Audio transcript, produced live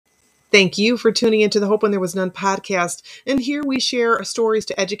Thank you for tuning into the Hope When There Was None podcast. And here we share stories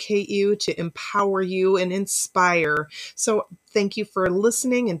to educate you, to empower you, and inspire. So thank you for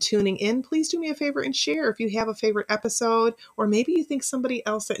listening and tuning in. Please do me a favor and share if you have a favorite episode, or maybe you think somebody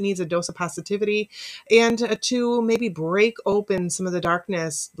else that needs a dose of positivity, and to maybe break open some of the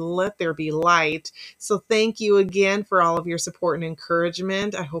darkness. Let there be light. So thank you again for all of your support and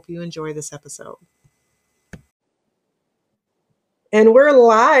encouragement. I hope you enjoy this episode. And we're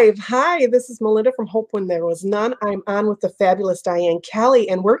live. Hi, this is Melinda from Hope When There Was None. I'm on with the fabulous Dyanne Kelley,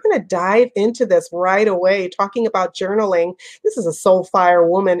 and we're going to dive into this right away, talking about journaling. This is a soul fire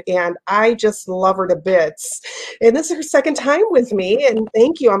woman, and I just love her to bits. And this is her second time with me, and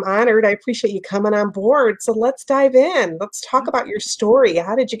thank you. I'm honored. I appreciate you coming on board. So let's dive in. Let's talk about your story.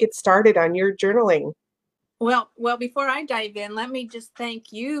 How did you get started on your journaling? Well, before I dive in, let me just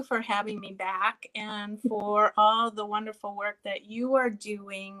thank you for having me back and for all the wonderful work that you are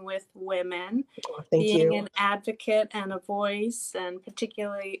doing with women, being an advocate and a voice, and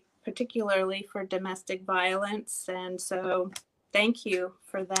particularly for domestic violence. And so thank you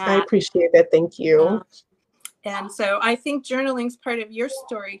for that. I appreciate that. Thank you. And so I think journaling is part of your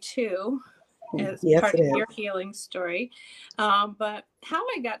story too. As part of your healing story. But how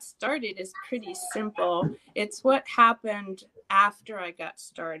I got started is pretty simple. It's what happened after I got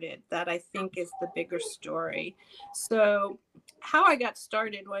started that I think is the bigger story. So how I got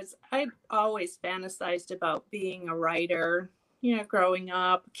started was I'd always fantasized about being a writer, growing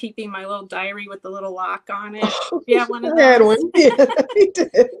up, keeping my little diary with the little lock on it. You have one of those? I had one. Yeah, I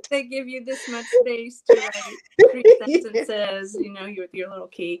did. They give you this much space to write 3 sentences, with your little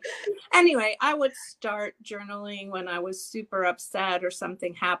key. Anyway, I would start journaling when I was super upset or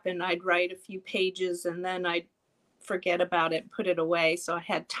something happened. I'd write a few pages and then I'd forget about it, put it away. So I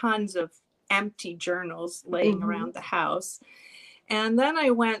had tons of empty journals laying around the house. And then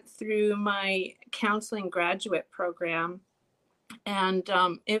I went through my counseling graduate program. And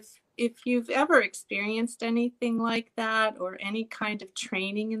if you've ever experienced anything like that or any kind of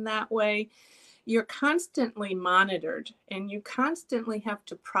training in that way, you're constantly monitored and you constantly have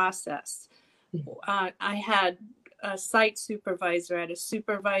to process. I had a site supervisor, I had a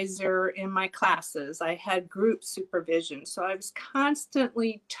supervisor in my classes, I had group supervision. So I was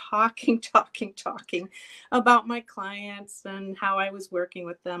constantly talking about my clients and how I was working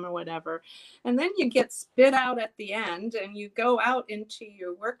with them or whatever. And then you get spit out at the end and you go out into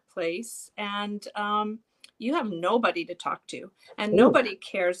your workplace and you have nobody to talk to, and nobody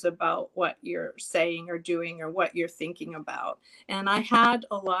cares about what you're saying or doing or what you're thinking about. And I had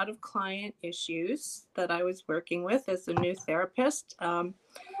a lot of client issues that I was working with as a new therapist. So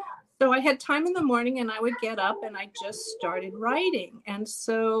I had time in the morning and I would get up and I just started writing. And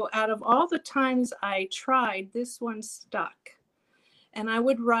so out of all the times I tried, this one stuck. And I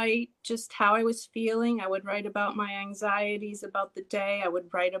would write just how I was feeling. I would write about my anxieties about the day. I would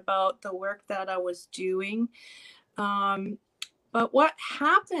write about the work that I was doing. But what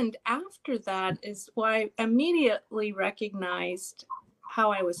happened after that is why I immediately recognized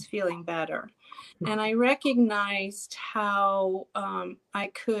how I was feeling better. And I recognized how I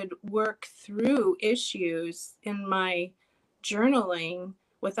could work through issues in my journaling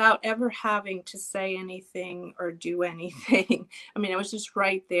without ever having to say anything or do anything. I mean, it was just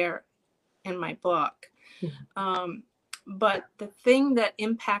right there in my book. But the thing that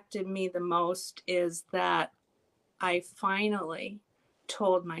impacted me the most is that I finally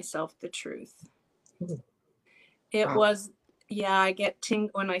told myself the truth. It was, I get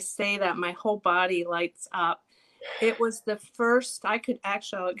when I say that, my whole body lights up. It was the first, I'll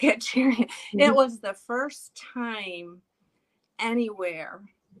get teary. It was the first time anywhere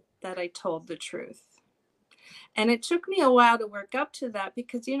that I told the truth. And it took me a while to work up to that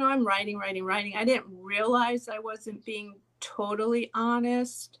because, I'm writing. I didn't realize I wasn't being totally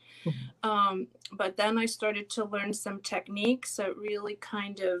honest. But then I started to learn some techniques that really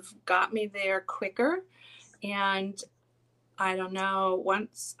kind of got me there quicker. And I don't know,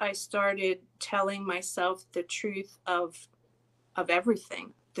 once I started telling myself the truth of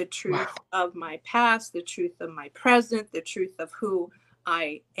everything, the truth of my past, the truth of my present, the truth of who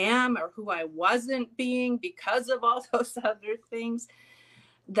I am or who I wasn't being because of all those other things,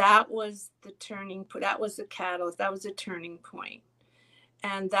 that was the turning point. That was the catalyst. That was a turning point.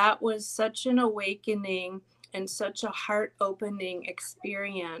 And that was such an awakening and such a heart-opening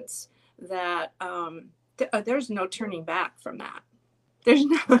experience that there's no turning back from that.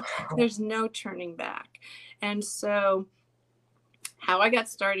 There's no turning back. And so how I got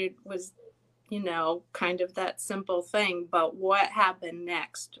started was, kind of that simple thing. But what happened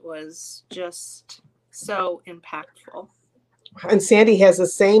next was just so impactful. And Sandy has the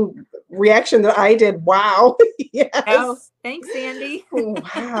same reaction that I did. Wow. Yes. Oh, thanks, Sandy.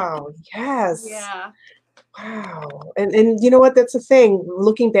 Wow. Yes. Yeah. Wow. And you know what? That's the thing.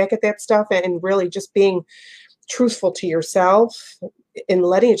 Looking back at that stuff and really just being truthful to yourself and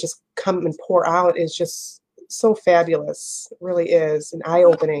letting it just come and pour out is just so fabulous. It really is, and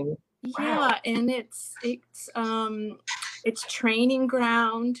eye-opening. Yeah, wow. And it's training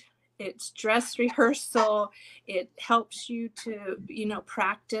ground, it's dress rehearsal. It helps you to,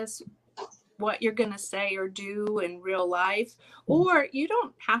 practice what you're going to say or do in real life, or you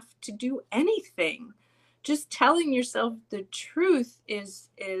don't have to do anything. Just telling yourself the truth is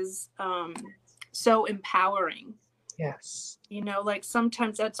so empowering. Yes. Like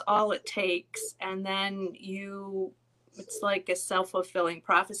sometimes that's all it takes. And then it's like a self-fulfilling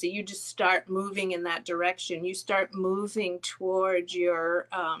prophecy. You just start moving in that direction. You start moving towards your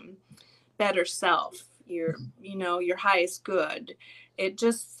better self, your highest good. It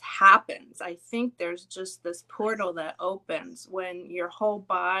just happens. I think there's just this portal that opens when your whole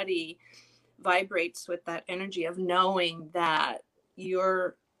body vibrates with that energy of knowing that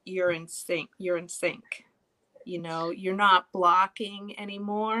you're in sync. You're in sync. You're not blocking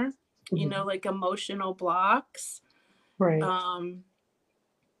anymore, like emotional blocks. Right.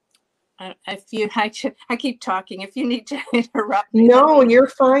 I keep talking. If you need to interrupt me. No, you're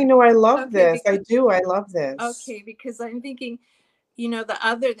fine. No, I love this. Because, I do. I love this. Okay, because I'm thinking,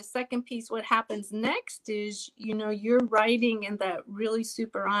 the second piece, what happens next is, you're writing in that really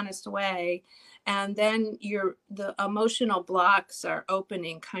super honest way. And then the emotional blocks are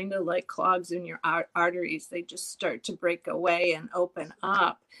opening, kind of like clogs in your arteries. They just start to break away and open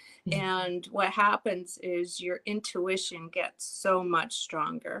up. Mm-hmm. And what happens is your intuition gets so much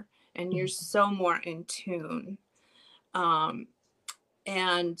stronger and you're so more in tune.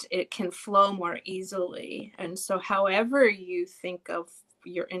 And it can flow more easily. And so however you think of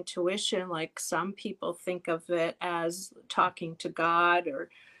your intuition, like some people think of it as talking to God or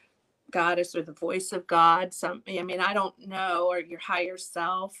goddess or the voice of God. I don't know, or your higher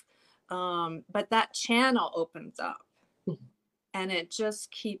self. But that channel opens up and it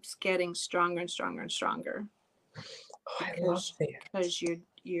just keeps getting stronger and stronger and stronger. Oh, I love that. Because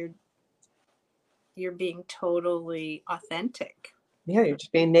you're being totally authentic. Yeah, you're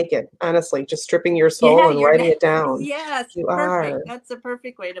just being naked, honestly, just stripping your soul and writing it down. Yes, you perfect. are. That's a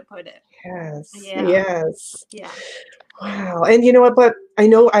perfect way to put it. Yes. Yeah. Yes. Yeah. Wow. And you know what? But I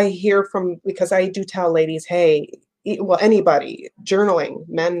know I hear because I do tell ladies, hey, well, anybody, journaling,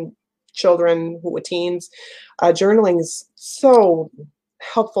 men, children, teens, journaling is so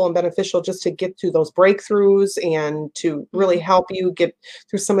helpful and beneficial just to get through those breakthroughs and to really help you get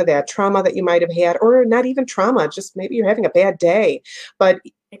through some of that trauma that you might have had, or not even trauma, just maybe you're having a bad day. But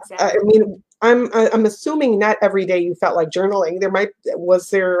exactly. I'm assuming not every day you felt like journaling.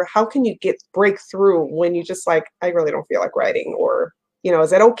 How can you break through when you just like, I really don't feel like writing, or, is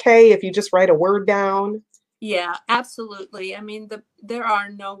that okay if you just write a word down? Yeah, absolutely. There are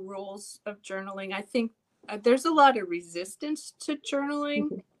no rules of journaling. I think there's a lot of resistance to journaling.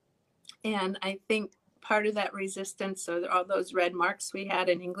 Mm-hmm. And I think part of that resistance are all those red marks we had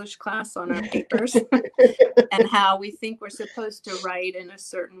in English class on our papers and how we think we're supposed to write in a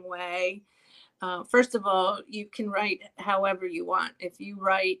certain way. First of all, you can write however you want. If you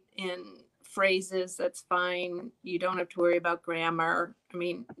write in phrases, that's fine. You don't have to worry about grammar.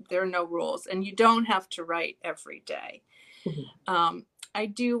 There are no rules, and you don't have to write every day. Mm-hmm. I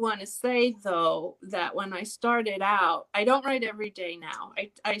do want to say, though, that when I started out, I don't write every day now.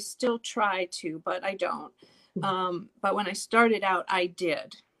 I still try to, but I don't. Mm-hmm. But when I started out, I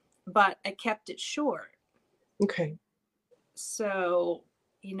did, but I kept it short. Okay. So,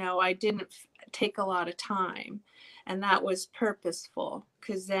 I didn't take a lot of time, and that was purposeful,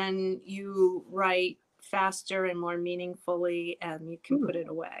 because then you write faster and more meaningfully and you can put it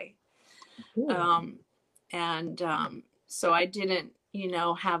away. So I didn't,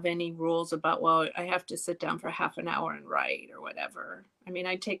 have any rules about, well, I have to sit down for half an hour and write or whatever.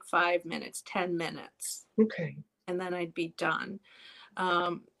 I take 5 minutes, 10 minutes. Okay. And then I'd be done.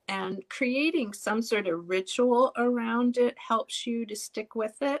 And creating some sort of ritual around it helps you to stick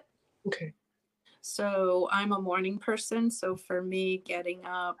with it. Okay. So I'm a morning person. So for me, getting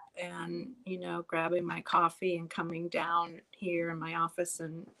up and, grabbing my coffee and coming down here in my office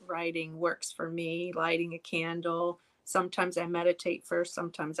and writing works for me. Lighting a candle. Sometimes I meditate first.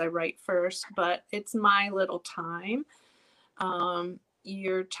 Sometimes I write first. But it's my little time.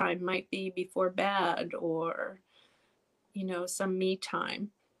 Your time might be before bed or, some me time.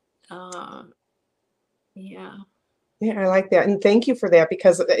 Yeah. Yeah, I like that. And thank you for that,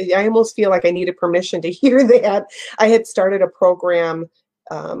 because I almost feel like I needed permission to hear that. I had started a program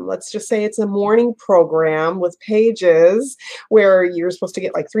let's just say it's a morning program with pages where you're supposed to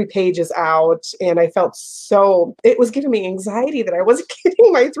get like 3 pages out. And I felt it was giving me anxiety that I wasn't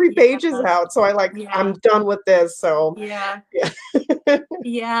getting my 3 pages out. So I'm done with this. So yeah.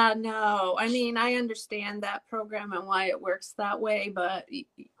 Yeah, no, I mean, I understand that program and why it works that way, but it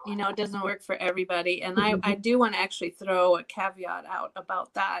doesn't work for everybody. And I do want to actually throw a caveat out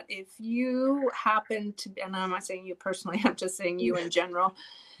about that. If you happen to, and I'm not saying you personally, I'm just saying you in general,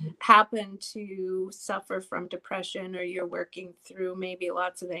 happen to suffer from depression, or you're working through maybe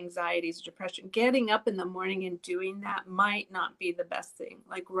lots of anxieties, depression, getting up in the morning and doing that might not be the best thing,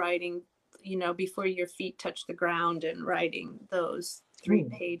 like writing, before your feet touch the ground and writing those 3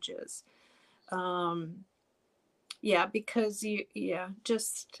 pages. Because it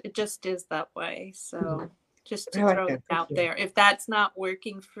just is that way. So just to throw that out there, if that's not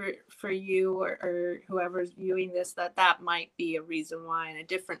working for you or whoever's viewing this, that might be a reason why, and a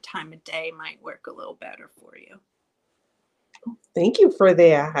different time of day might work a little better for you. Thank you for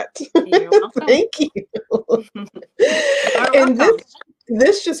that. You're welcome. Thank you. And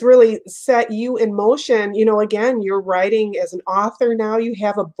this just really set you in motion. Again, you're writing as an author now. You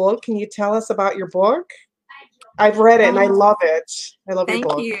have a book. Can you tell us about your book? I've read it and I love it. I love your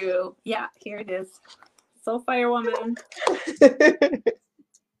book. Thank you. Yeah, here it is. Soulfire Woman.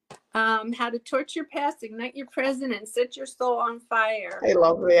 How to torch your past, ignite your present, and set your soul on fire. I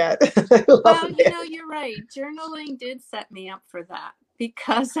love that. You're right. Journaling did set me up for that,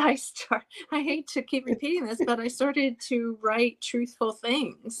 because I hate to keep repeating this, but I started to write truthful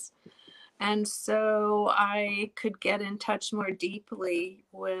things. And so I could get in touch more deeply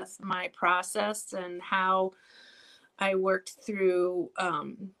with my process and how I worked through,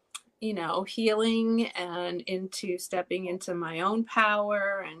 healing and into stepping into my own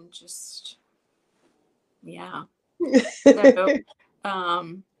power and just,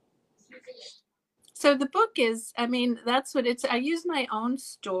 So the book is, that's what it's, I use my own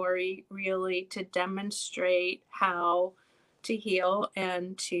story really to demonstrate how to heal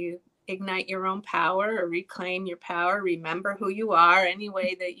and to ignite your own power, or reclaim your power, remember who you are, any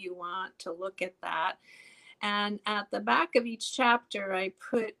way that you want to look at that. And at the back of each chapter, I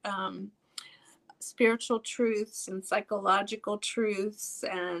put spiritual truths and psychological truths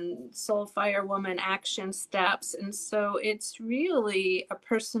and Soulfire Woman action steps. And so it's really a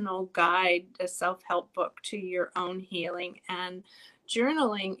personal guide, a self-help book to your own healing. And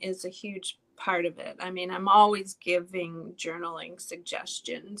journaling is a huge part of it. I'm always giving journaling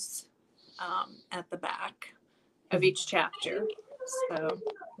suggestions at the back of each chapter. So,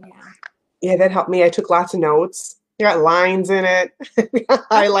 yeah, that helped me. I took lots of notes. You got lines in it.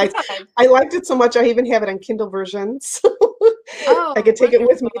 I liked it so much. I even have it on Kindle version, so I could take it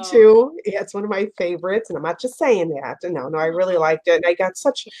with me too. Yeah, it's one of my favorites, and I'm not just saying that. No, I really liked it, and I got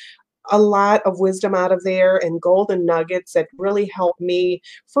such a lot of wisdom out of there and golden nuggets that really helped me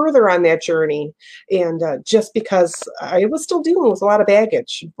further on that journey. And just because I was still dealing with a lot of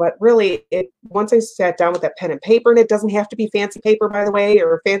baggage, but really, once I sat down with that pen and paper, and it doesn't have to be fancy paper, by the way,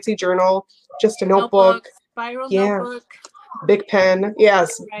 or a fancy journal, just a notebook. Spiral notebook. Big pen.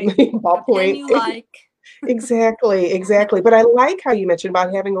 Yes. Right. Ballpoint. You like. Exactly. But I like how you mentioned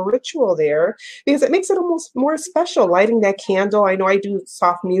about having a ritual there, because it makes it almost more special, lighting that candle. I know I do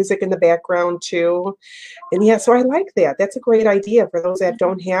soft music in the background too. And so I like that. That's a great idea for those that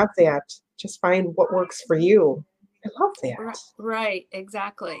don't have that. Just find what works for you. I love that. Right.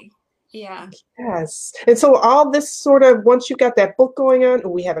 Exactly. Yeah. Yes. And so all this sort of, once you got that book going on,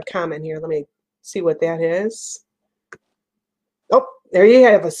 we have a comment here. Let me see what that is. Oh, there you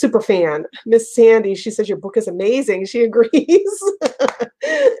have a super fan, Miss Sandy. She says your book is amazing. She agrees.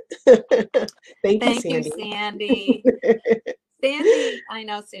 Thank you, Sandy. Sandy, I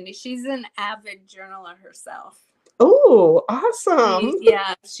know Sandy. She's an avid journaler herself. Oh, awesome.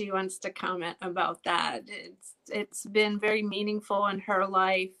 She wants to comment about that. It's been very meaningful in her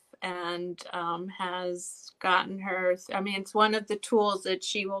life, and has gotten her, it's one of the tools that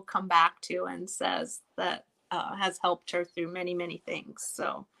she will come back to and says that has helped her through many, many things.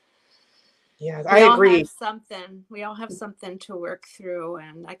 So yeah, I agree. We all have something to work through,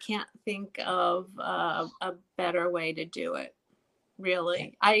 and I can't think of a better way to do it.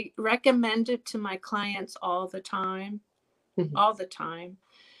 Really. I recommend it to my clients all the time.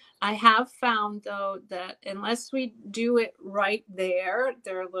 I have found, though, that unless we do it right there,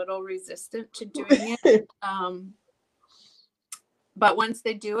 they're a little resistant to doing it. But once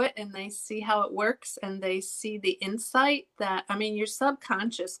they do it and they see how it works and they see the insight that, your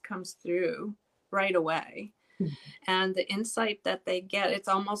subconscious comes through right away. Mm-hmm. And the insight that they get, it's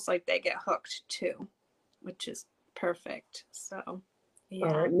almost like they get hooked too, which is perfect. So, All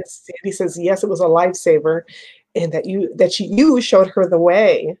right. Miss Sandy says, yes, it was a lifesaver, and that you showed her the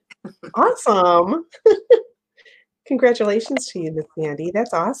way. Awesome. Congratulations to you, Miss Sandy.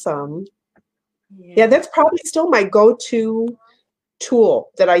 That's awesome. Yeah, that's probably still my go-to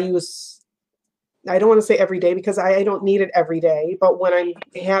tool that I use. I don't want to say every day because I don't need it every day, but when I'm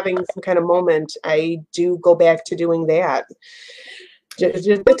having some kind of moment, I do go back to doing that.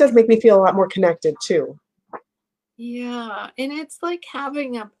 It does make me feel a lot more connected too. Yeah, and it's like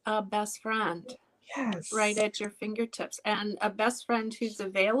having a best friend. Yes. Right at your fingertips, and a best friend who's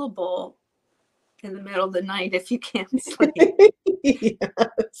available in the middle of the night if you can't sleep.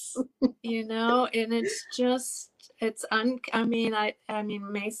 Yes. You know, and it's just, I mean, it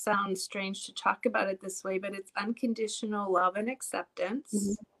may sound strange to talk about it this way, but it's unconditional love and acceptance.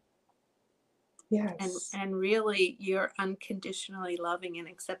 Mm-hmm. Yes. And really you're unconditionally loving and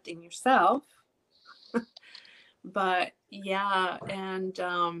accepting yourself. But yeah,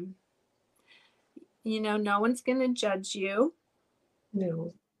 and you know, no one's going to judge you.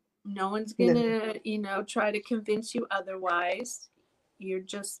 No. No one's going to, you know, try to convince you otherwise. You're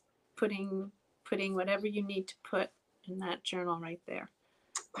just putting whatever you need to put in that journal right there.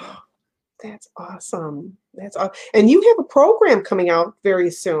 Oh, that's awesome. That's awesome. And you have a program coming out very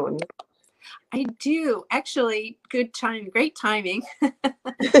soon. I do. Actually, great timing.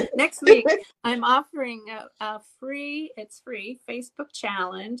 Next week, I'm offering a free Facebook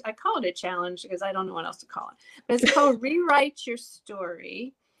challenge. I call it a challenge because I don't know what else to call it. But it's called Rewrite Your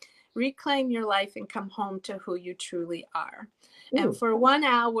Story, Reclaim Your Life, and Come Home to Who You Truly Are. Ooh. And for 1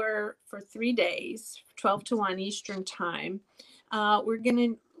 hour, for 3 days, 12 to 1 Eastern time, we're going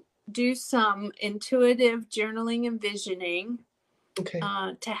to do some intuitive journaling and visioning. Okay.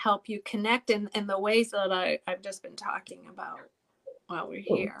 To help you connect in the ways that I've just been talking about while we're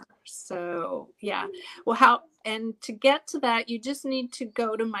here. So yeah, well, and to get to that, you just need to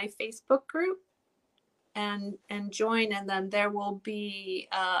go to my Facebook group and join, and then there will be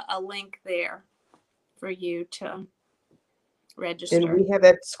a link there for you to register. And we have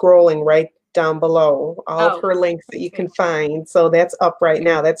that scrolling right down below, all of her links that you can find. So that's up right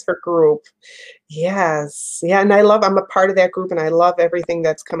now. That's her group. Yes. Yeah. And I'm a part of that group, and I love everything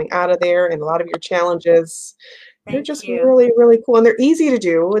that's coming out of there and a lot of your challenges. They're just really, really cool. And they're easy to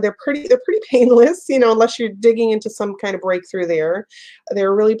do. They're pretty painless, you know, unless you're digging into some kind of breakthrough there.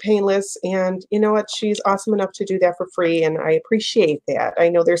 They're really painless. And you know what? She's awesome enough to do that for free. And I appreciate that. I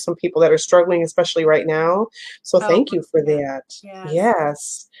know there's some people that are struggling, especially right now. So thank you for that.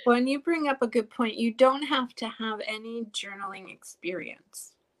 Yes. Well, and you bring up a good point. You don't have to have any journaling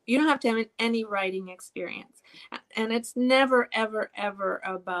experience. You don't have to have any writing experience. And it's never, ever, ever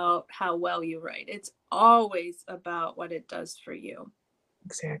about how well you write. It's always about what it does for you.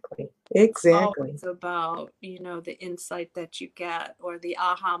 Exactly. It's always about, you know, the insight that you get or the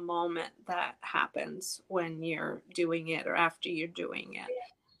aha moment that happens when you're doing it or after you're doing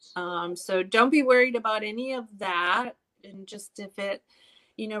it. So don't be worried about any of that. And just if it,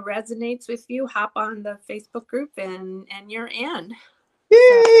 you know, resonates with you, hop on the Facebook group and you're in.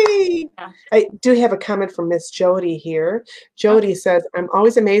 Yay! Yeah. I do have a comment from Miss Jody here. Jody says, I'm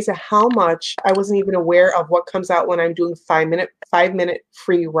always amazed at how much I wasn't even aware of what comes out when I'm doing 5-minute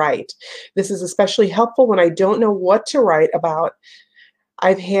free write. This is especially helpful when I don't know what to write about.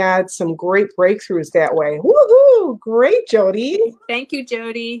 I've had some great breakthroughs that way. Woohoo! Great, Jody. Thank you,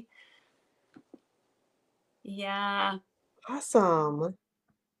 Jody. Yeah. Awesome.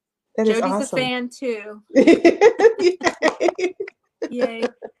 That Jody's is awesome. A fan too. Yay.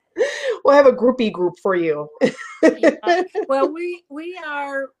 We'll have a groupie group for you. Yeah. Well, we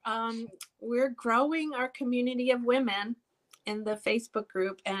are we're growing our community of women in the Facebook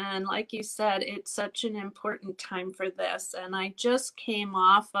group, and like you said, it's such an important time for this. And I just came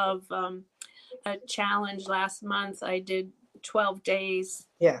off of a challenge last month. I did 12 days.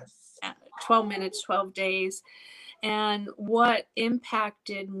 Yes. 12 minutes, 12 days. And what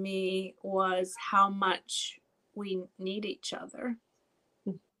impacted me was how much we need each other.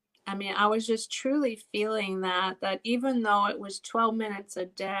 I mean, I was just truly feeling that even though it was 12 minutes a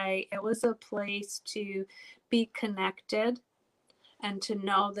day, it was a place to be connected and to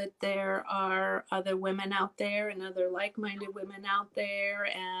know that there are other women out there and other like-minded women out there,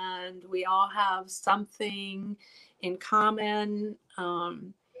 and we all have something in common.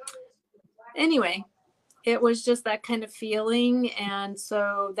 Anyway, it was just that kind of feeling. And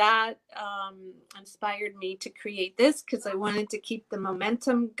so that inspired me to create this because I wanted to keep the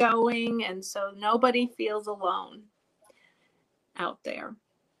momentum going. And so nobody feels alone out there.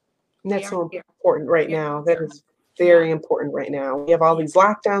 And that's so important right now. That is very important right now. We have all these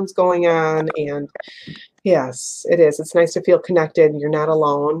lockdowns going on, and Yes, it is. It's nice to feel connected. You're not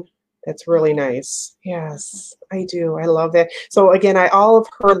alone. That's really nice. Yes, I do. I love that. So again, all of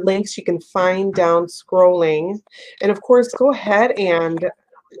her links you can find down scrolling. And of course, go ahead and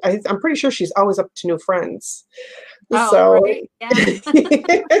I'm pretty sure she's always up to new friends. Oh, So right. Yeah.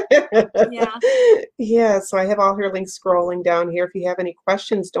 Yeah. yeah, so I have all her links scrolling down here. If you have any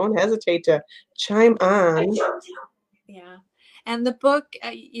questions, don't hesitate to chime on. Yeah. And the book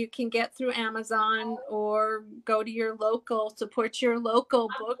you can get through Amazon or go to your support your local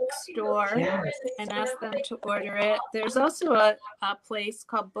bookstore Yes. and ask them to order it. There's also a place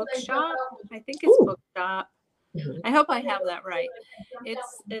called Bookshop. I think it's Ooh. Bookshop. Mhm. I hope I have that right.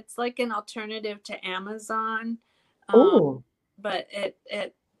 It's like an alternative to Amazon, Oh, but it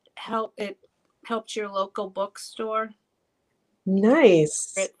helped your local bookstore.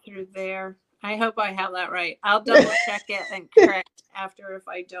 nice. It through there. I hope I have that right. I'll double check it and correct after if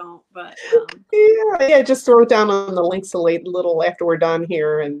I don't. But yeah, just throw it down on the links a little after we're done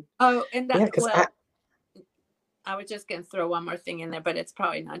here, and and that yeah, because I was just gonna throw one more thing in there, but it's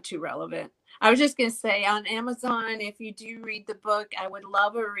probably not too relevant. I was just gonna say on Amazon, if you do read the book, I would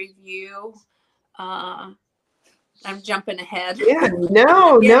love a review. I'm jumping ahead. yeah,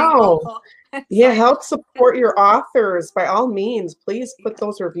 no. Yeah, Sorry. help support your authors by all means. Please put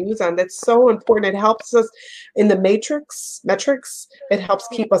those reviews on. That's so important. It helps us in the metrics. It helps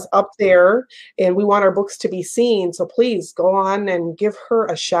keep us up there, and we want our books to be seen. So please go on and give her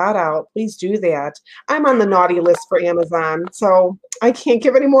a shout out. Please do that. I'm on the naughty list for Amazon, so I can't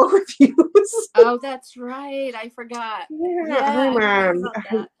give any more reviews. Oh, that's right. I forgot. Yeah, I I'm forgot on. about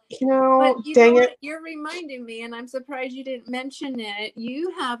that. But you Dang know it. what? You're reminding me, and I'm surprised you didn't mention it.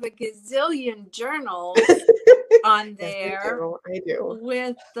 You have a gazillion journals on there I do.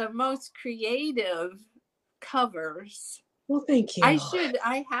 with the most creative covers. Well, thank you.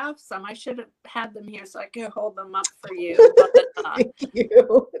 I have some. I should have had them here so I could hold them up for you. But Thank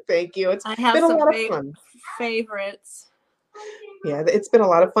you. Thank you. It's I have been a some lot of fun. favorites. Yeah, it's been a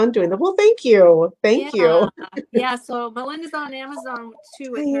lot of fun doing that. Well, thank you. Thank you. Yeah, so Melinda's on Amazon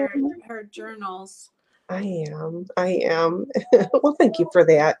too with her journals. I am. Well, thank you for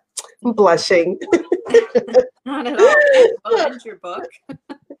that. I'm blushing. Not at all. And your book.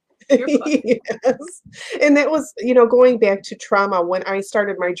 Yes. And that was, going back to trauma, when I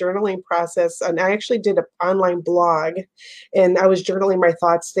started my journaling process, and I actually did an online blog and I was journaling my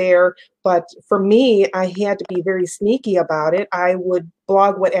thoughts there. But for me, I had to be very sneaky about it. I would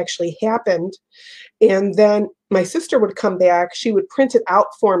blog what actually happened. And then my sister would come back. She would print it out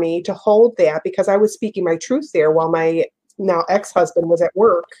for me to hold that because I was speaking my truth there while my now ex-husband was at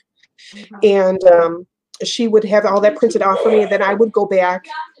work. And she would have all that printed out for me. And then I would go back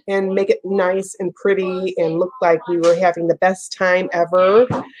and make it nice and pretty and look like we were having the best time ever.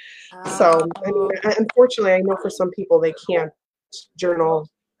 So, unfortunately, I know for some people they can't journal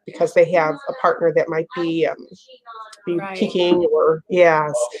because they have a partner that might be peeking or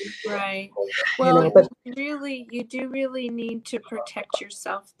yes. Right. Well, but you do really need to protect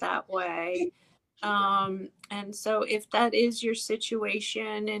yourself that way. And so if that is your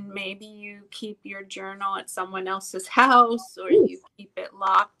situation and maybe you keep your journal at someone else's house or you keep it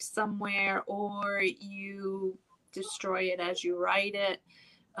locked somewhere or you destroy it as you write it,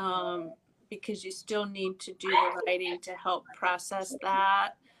 because you still need to do the writing to help process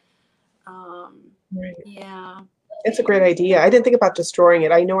that. Yeah. It's a great idea. I didn't think about destroying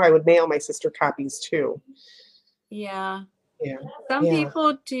it. I know I would mail my sister copies too. Yeah. Yeah. Some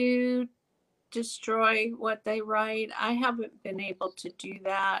people do destroy what they write. I haven't been able to do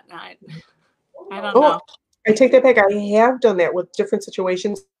that. I don't know. I take that back. I have done that with different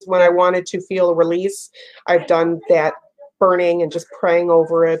situations when I wanted to feel a release. I've done that burning and just praying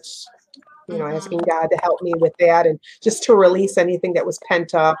over it, asking God to help me with that and just to release anything that was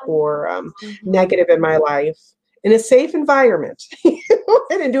pent up or negative in my life in a safe environment. I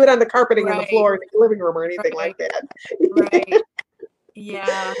didn't do it on the carpeting on the floor in the living room or anything like that. Right.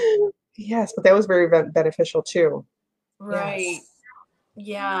 Yeah. Yes, but that was very beneficial too. Right.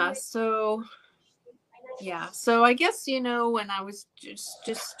 Yes. So I guess, when I was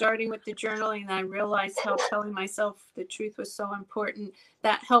just starting with the journaling, I realized how telling myself the truth was so important.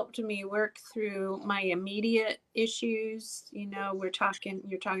 That helped me work through my immediate issues. You're talking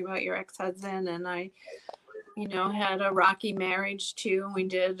about your ex-husband, and I, had a rocky marriage too. And we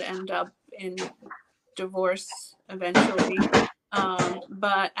did end up in divorce eventually.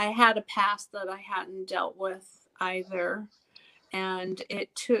 But I had a past that I hadn't dealt with either. And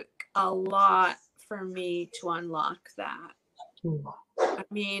it took a lot for me to unlock that. I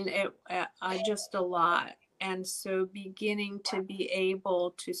mean, just a lot. And so beginning to be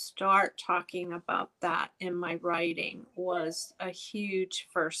able to start talking about that in my writing was a huge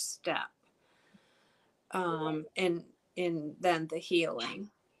first step in then the healing.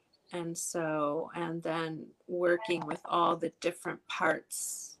 And then working with all the different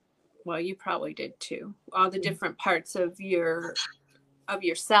parts. Well, you probably did too. All the different parts of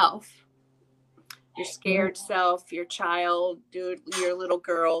yourself, your scared self, your child, your little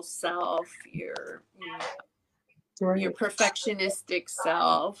girl self, your perfectionistic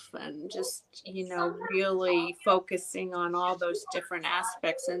self, and just, really focusing on all those different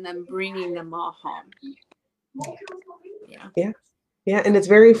aspects and then bringing them all home. Yeah, and it's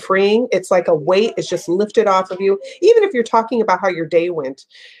very freeing. It's like a weight is just lifted off of you. Even if you're talking about how your day went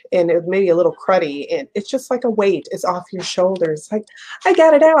and it may be a little cruddy, and it's just like a weight is off your shoulders. Like, I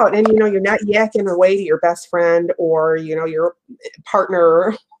got it out. And, you're not yakking away to your best friend or, your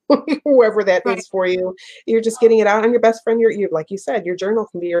partner, whoever that is for you. You're just getting it out on your best friend. You're like you said, your journal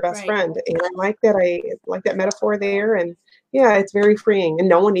can be your best friend. And I like that. I like that metaphor there. And yeah, it's very freeing and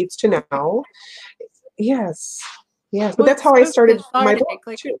no one needs to know. Yes. Yeah, but that's how I started my book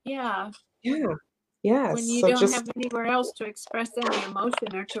too. Yeah. Yes. When you don't have anywhere else to express any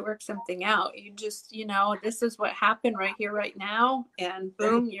emotion or to work something out, you just, this is what happened right here, right now, and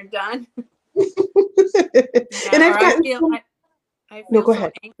boom, you're done. And I feel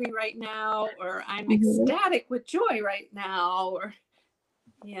so angry right now, or I'm ecstatic with joy right now, or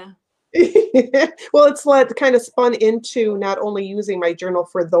well, it's like kind of spun into not only using my journal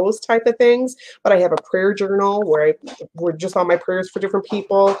for those type of things, but I have a prayer journal where just all my prayers for different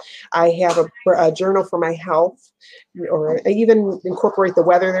people. I have a journal for my health, or I even incorporate the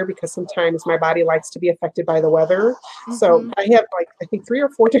weather there because sometimes my body likes to be affected by the weather. So I have I think 3 or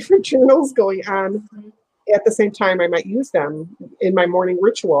 4 different journals going on. At the same time, I might use them in my morning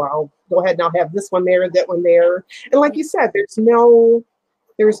ritual. I'll go ahead and I'll have this one there, that one there. And like you said, there's no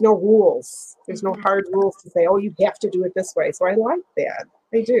rules. There's no hard rules to say, oh, you have to do it this way. So I like that.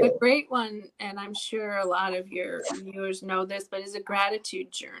 I do. A great one, and I'm sure a lot of your viewers know this, but is a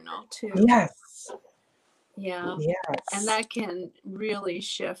gratitude journal too. Yes. Yeah. Yes. And that can really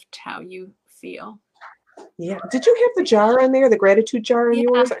shift how you feel. Yeah. Did you have the jar on there, the gratitude jar in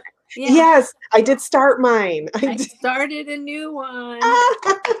yours? Yeah. Yes, I did start mine. I started a new one.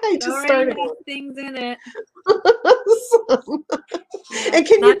 I just started things in it. Awesome. And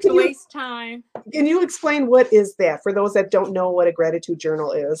can you waste time? Can you explain what is that for those that don't know what a gratitude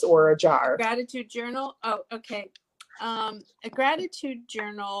journal is or a jar? A gratitude journal? Oh, okay. A gratitude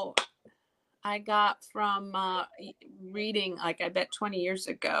journal I got from reading, I bet 20 years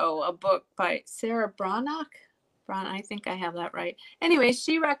ago, a book by Sarah Bronach. I think I have that right. Anyway,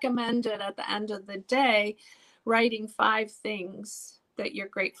 she recommended at the end of the day writing 5 things that you're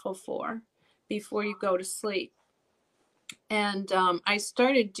grateful for before you go to sleep. And I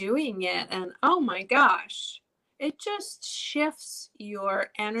started doing it, and oh my gosh, it just shifts your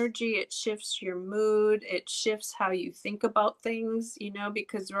energy. It shifts your mood. It shifts how you think about things,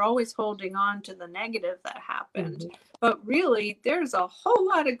 because we're always holding on to the negative that happened. But really, there's a whole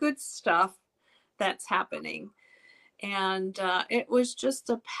lot of good stuff that's happening. And it was just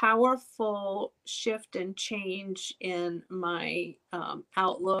a powerful shift and change in my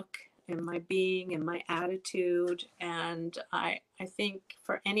outlook, in my being, in my attitude. And I think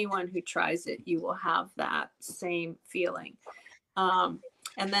for anyone who tries it, you will have that same feeling. And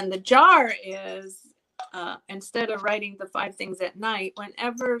then the jar is, instead of writing the 5 things at night,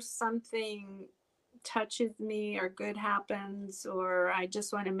 whenever something touches me or good happens, or I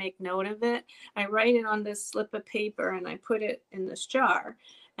just want to make note of it, I write it on this slip of paper and I put it in this jar.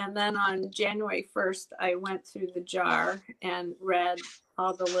 And then on January 1st, I went through the jar and read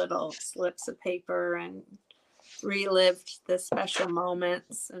all the little slips of paper and relived the special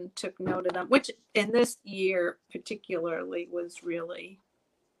moments and took note of them, which in this year particularly was really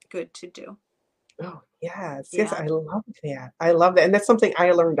good to do. Oh, yes. Yes, I love that. I love that. And that's something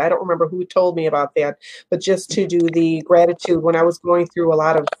I learned. I don't remember who told me about that, but just to do the gratitude when I was going through a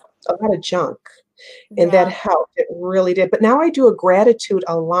lot of junk. And that helped. It really did. But now I do a gratitude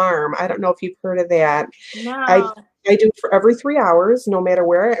alarm. I don't know if you've heard of that. No. I do for every 3 hours, no matter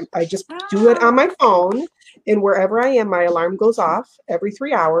where. I just do it on my phone. And wherever I am, my alarm goes off every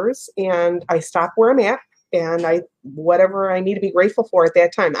 3 hours. And I stop where I'm at. And whatever I need to be grateful for at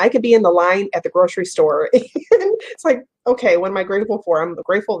that time. I could be in the line at the grocery store. It's like, okay, what am I grateful for? I'm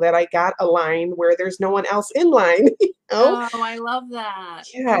grateful that I got a line where there's no one else in line. Oh, I love that.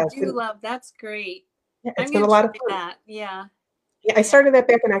 Yes, I do love that's great. Yeah, it's been a lot of fun. That. Yeah, I started that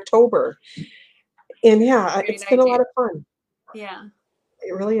back in October. And it's been a lot of fun. Yeah.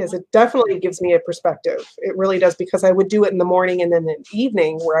 It really is. It definitely gives me a perspective. It really does, because I would do it in the morning and then in the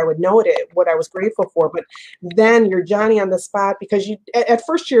evening where I would note it, what I was grateful for. But then you're Johnny on the spot, because you at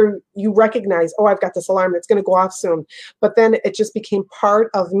first you recognize, oh, I've got this alarm that's going to go off soon. But then it just became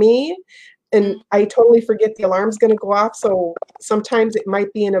part of me. And I totally forget the alarm's going to go off. So sometimes it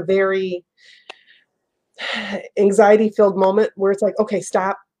might be in a very anxiety-filled moment where it's like, okay,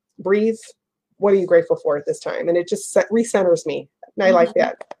 stop, breathe. What are you grateful for at this time? And it just recenters me. And I like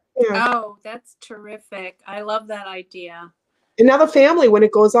that. Yeah. Oh, that's terrific. I love that idea. And now the family, when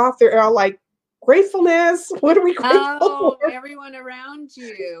it goes off, they're all like, gratefulness. What are we grateful for? Everyone around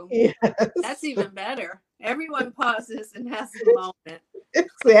you. Yes. That's even better. Everyone pauses and has a moment.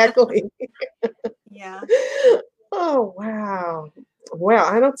 Exactly. Yeah. Oh, wow. Well,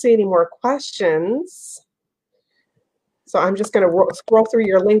 I don't see any more questions. So I'm just going to scroll through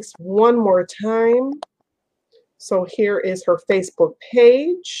your links one more time. So here is her Facebook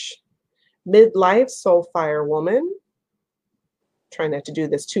page, Midlife Soulfire Woman. Try not to do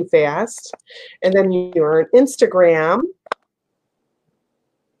this too fast. And then you're on Instagram.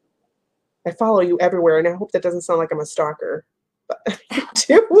 I follow you everywhere, and I hope that doesn't sound like I'm a stalker. But I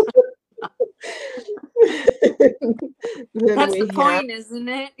do. That's the point, isn't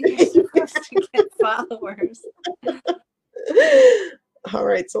it? You're supposed to get followers. All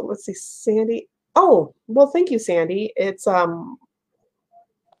right, so let's see, Sandy. Oh, well, thank you, Sandy. It's I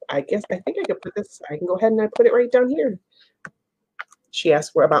think I could put this. I can go ahead and I put it right down here. She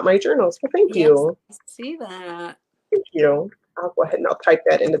asked about my journals. Well, thank you. I see that. Thank you. I'll go ahead and I'll type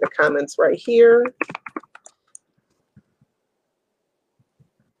that into the comments right here.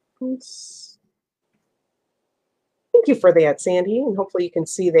 Oops. Thank you for that, Sandy, and hopefully you can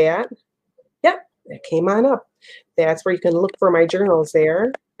see that. Yep, that came on up. That's where you can look for my journals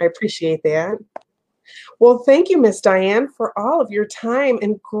there. I appreciate that. Well, thank you, Miss Dyanne, for all of your time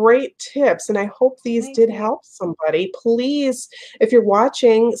and great tips. And I hope these did help somebody. Please, if you're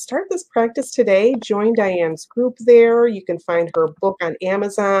watching, start this practice today. Join Dyanne's group there. You can find her book on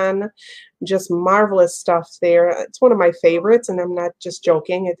Amazon. Just marvelous stuff there. It's one of my favorites, and I'm not just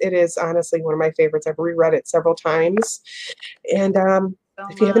joking. It is honestly one of my favorites. I've reread it several times. And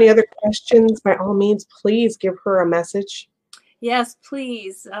if you have any other questions, by all means, please give her a message. Yes,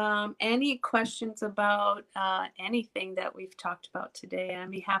 please. Any questions about anything that we've talked about today,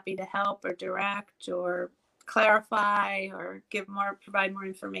 I'd be happy to help or direct or clarify or provide more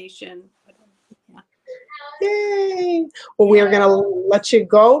information. Yeah. Yay! Well, we are going to let you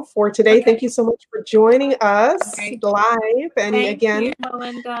go for today. Okay. Thank you so much for joining us live. And thank again, you,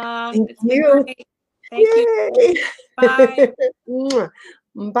 Melinda. Thank you. Thank you. Bye.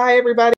 Bye, everybody.